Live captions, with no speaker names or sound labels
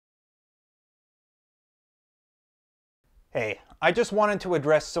Hey, I just wanted to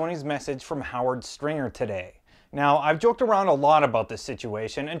address Sony's message from Howard Stringer today. Now, I've joked around a lot about this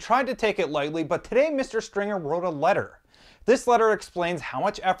situation and tried to take it lightly, but today Mr. Stringer wrote a letter. This letter explains how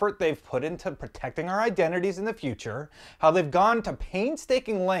much effort they've put into protecting our identities in the future, how they've gone to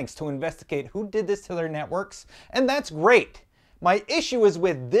painstaking lengths to investigate who did this to their networks, and that's great. My issue is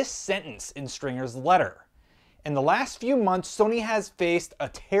with this sentence in Stringer's letter. In the last few months, Sony has faced a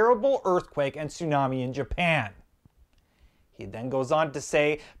terrible earthquake and tsunami in Japan. He then goes on to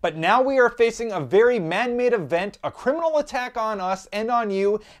say, but now we are facing a very man-made event, a criminal attack on us and on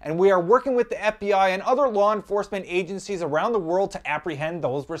you, and we are working with the FBI and other law enforcement agencies around the world to apprehend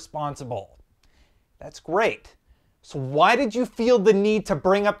those responsible. That's great. So why did you feel the need to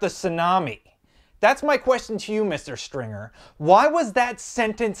bring up the tsunami? That's my question to you, Mr. Stringer. Why was that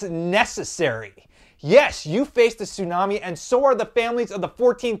sentence necessary? Yes, you faced a tsunami, and so are the families of the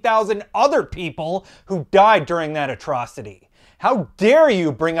 14,000 other people who died during that atrocity. How dare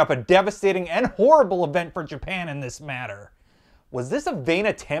you bring up a devastating and horrible event for Japan in this matter? Was this a vain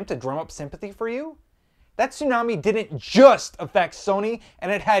attempt to drum up sympathy for you? That tsunami didn't just affect Sony,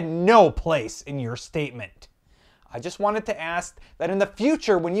 and it had no place in your statement. I just wanted to ask that in the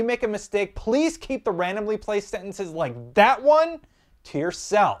future, when you make a mistake, please keep the randomly placed sentences like that one to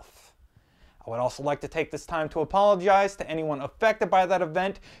yourself. I would also like to take this time to apologize to anyone affected by that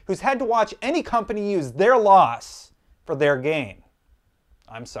event who's had to watch any company use their loss for their gain.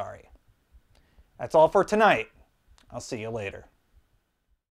 I'm sorry. That's all for tonight. I'll see you later.